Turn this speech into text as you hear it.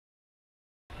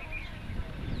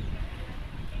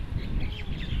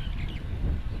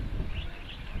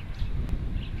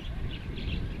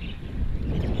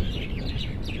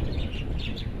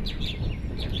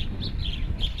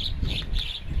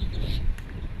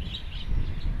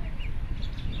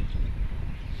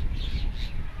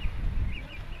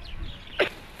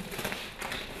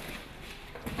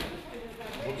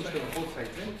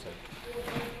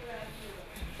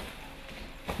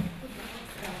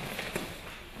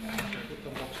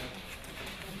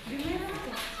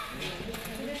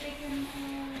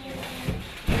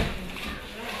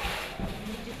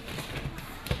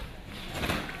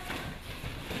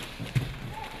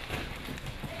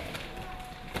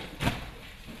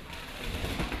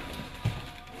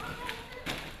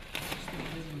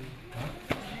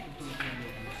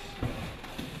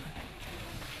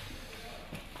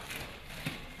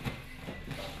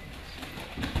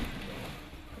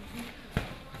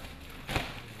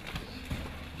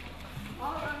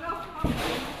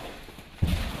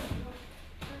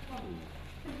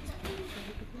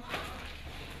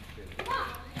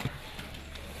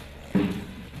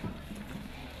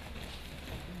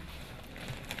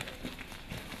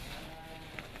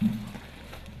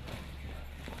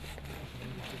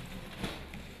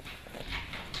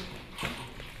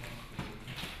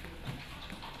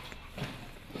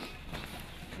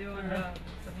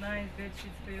bed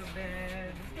sheets for your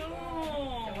bed. No.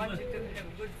 I want you to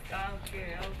have good.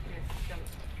 Okay, okay.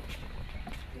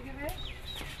 Take it away.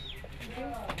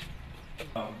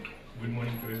 Good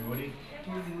morning to everybody.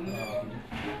 Thank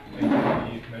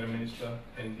you, Madam Minister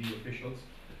and the officials.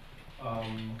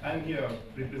 I'm here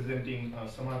representing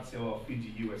Samaj Seva of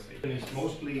Fiji, USA. And it's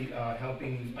mostly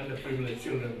helping underprivileged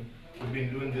children. We've been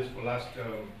doing this for last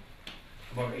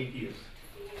about 8 years.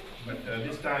 But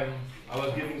this time I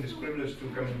was given this privilege to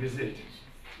come and visit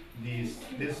this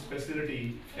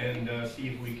facility and see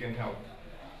if we can help.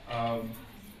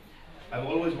 I've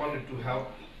always wanted to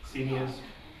help seniors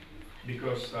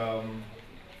because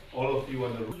all of you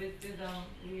are the... We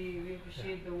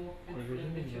appreciate the work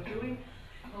that you're doing.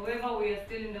 However, we are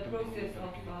still in the process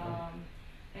of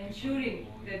ensuring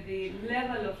that the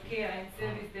level of care and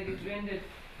service that is rendered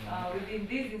within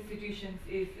these institutions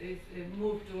is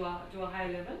moved to a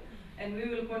high level. And we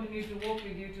will continue to work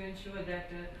with you to ensure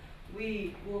that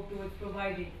we work towards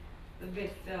providing the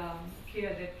best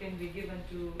care that can be given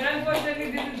to...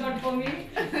 Unfortunately, this is not for me.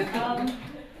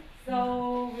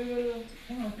 So we will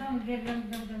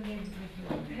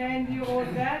hand you all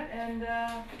that, and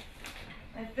I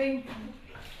think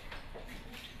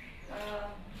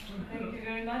thank you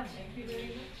very much. Thank you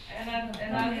very much.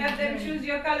 And I'll have them choose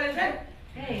your colors.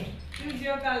 Hey, choose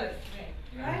your colors.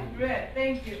 Right? Red.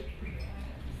 Thank you.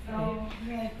 So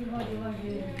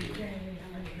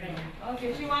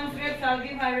okay, she wants red, so I'll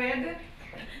give her red.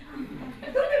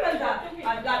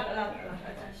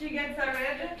 She gets her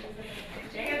red.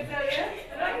 She gets her red.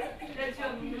 Right?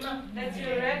 That's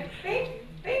your red. Pink,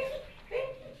 pink, pink.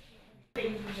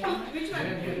 Pink. Which one? Which one?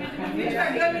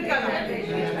 Give me color.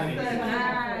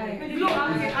 Blue.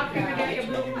 Okay, get your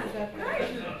blue. Right.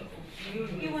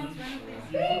 He wants one of these.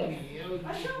 Pink. You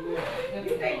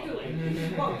take two.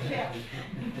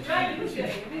 Right.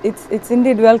 It's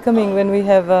indeed welcoming when we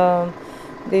have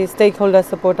the stakeholder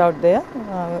support out there,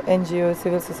 NGOs,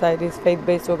 civil societies,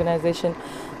 faith-based organization,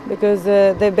 because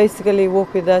they basically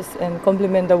work with us and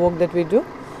complement the work that we do.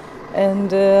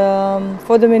 And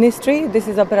for the ministry, this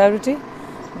is a priority,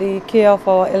 the care of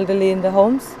our elderly in the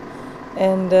homes.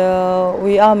 And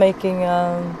we are making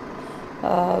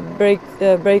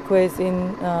breakaways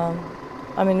in,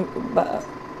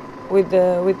 with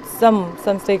some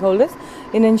stakeholders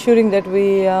in ensuring that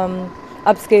we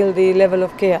upscale the level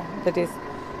of care that is.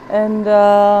 And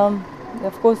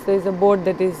of course there is a board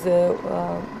that is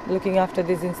looking after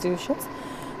these institutions,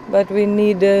 but we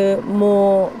need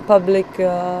more public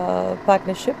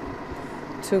partnership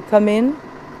to come in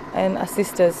and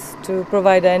assist us to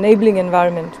provide an enabling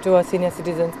environment to our senior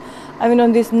citizens. I mean,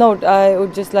 on this note, I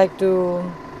would just like to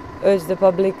urge the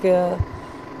public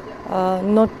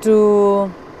not to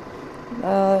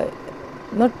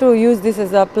use this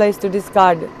as a place to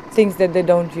discard things that they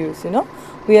don't use, you know.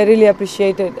 We are really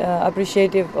appreciative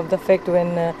of the fact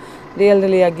when the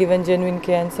elderly are given genuine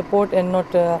care and support, and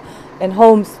not and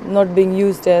homes not being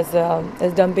used as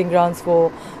dumping grounds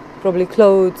for probably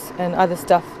clothes and other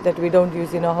stuff that we don't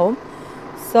use in our home.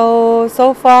 So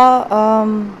far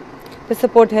the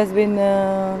support has been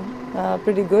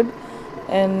pretty good,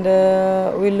 and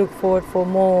we look forward for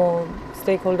more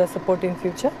stakeholder support in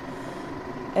future.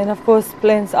 And of course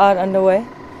plans are underway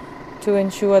to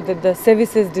ensure that the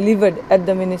services delivered at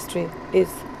the ministry is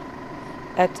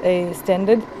at a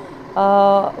standard.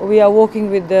 We are working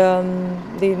with the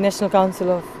National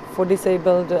Council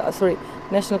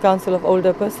National Council of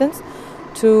Older Persons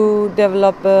to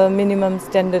develop minimum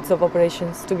standards of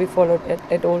operations to be followed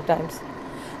at all times.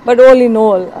 But all in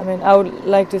all, I mean, I would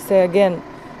like to say again,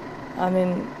 I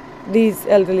mean, these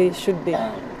elderly should be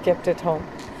kept at home.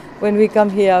 When we come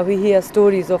here, we hear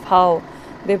stories of how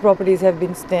their properties have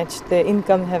been snatched, their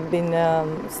income have been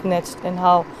snatched, and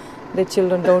how their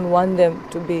children don't want them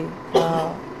to be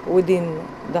within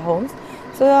the homes.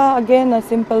 So again, a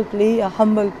simple plea, a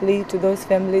humble plea to those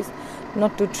families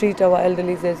not to treat our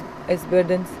elderly as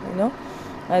burdens, you know.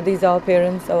 These are our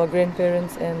parents, our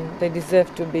grandparents, and they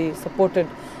deserve to be supported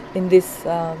in this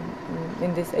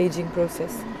aging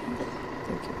process.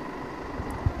 Thank you.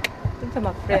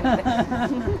 My friend.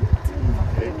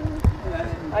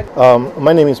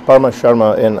 My name is Parma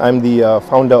Sharma, and I'm the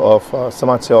founder of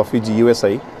Samaj Seva Fiji,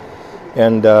 USA.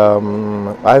 And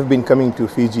I've been coming to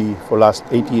Fiji for last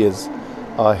 8 years,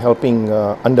 helping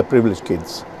underprivileged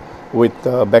kids with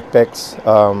backpacks,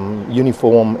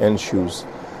 uniform, and shoes.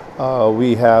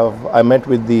 I met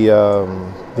with the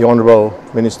Honorable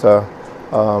Minister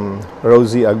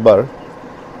Rosy Akbar,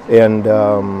 and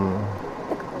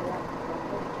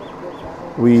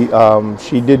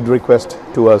she did request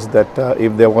to us that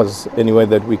if there was any way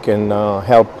that we can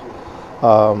help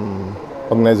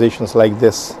organizations like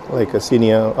this, like a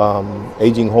senior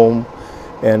aging home,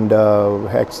 and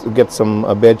get some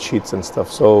bed sheets and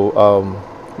stuff. So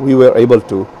we were able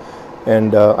to,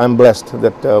 and I'm blessed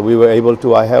that we were able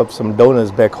to. I have some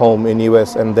donors back home in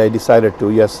US, and they decided to,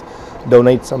 yes,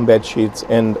 donate some bed sheets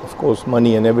and of course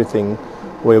money and everything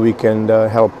where we can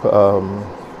help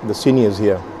the seniors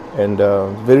here. And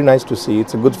very nice to see.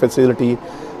 It's a good facility,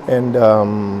 and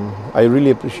I really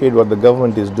appreciate what the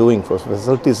government is doing for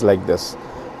facilities like this.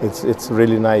 It's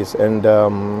really nice, and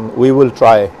we will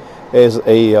try as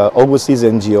a overseas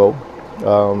NGO,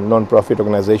 non-profit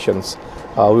organizations.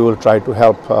 We will try to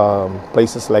help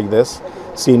places like this,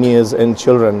 seniors and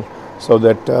children, so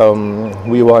that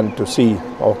we want to see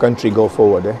our country go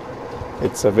forward.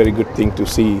 It's a very good thing to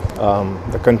see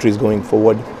the country is going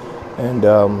forward, and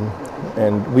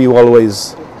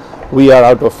we are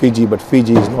out of Fiji, but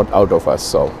Fiji is not out of us.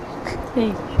 So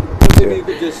maybe you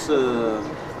could just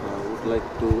would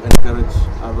like to encourage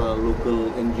other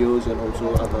local NGOs and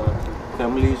also other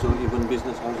families or even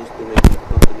business houses to maybe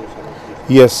continue some of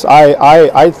this. yes,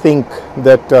 I think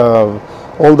that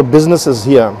all the businesses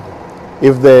here,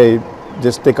 if they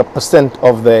just take a %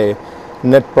 of their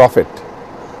net profit,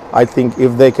 I think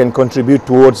if they can contribute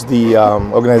towards the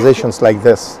organizations like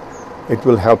this, it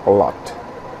will help a lot.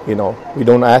 You know, we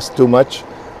don't ask too much,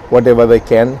 whatever they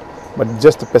can, but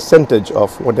just a percentage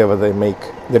of whatever they make,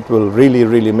 that will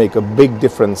really make a big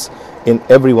difference in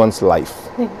everyone's life.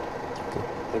 Thank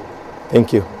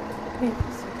Thank you. you.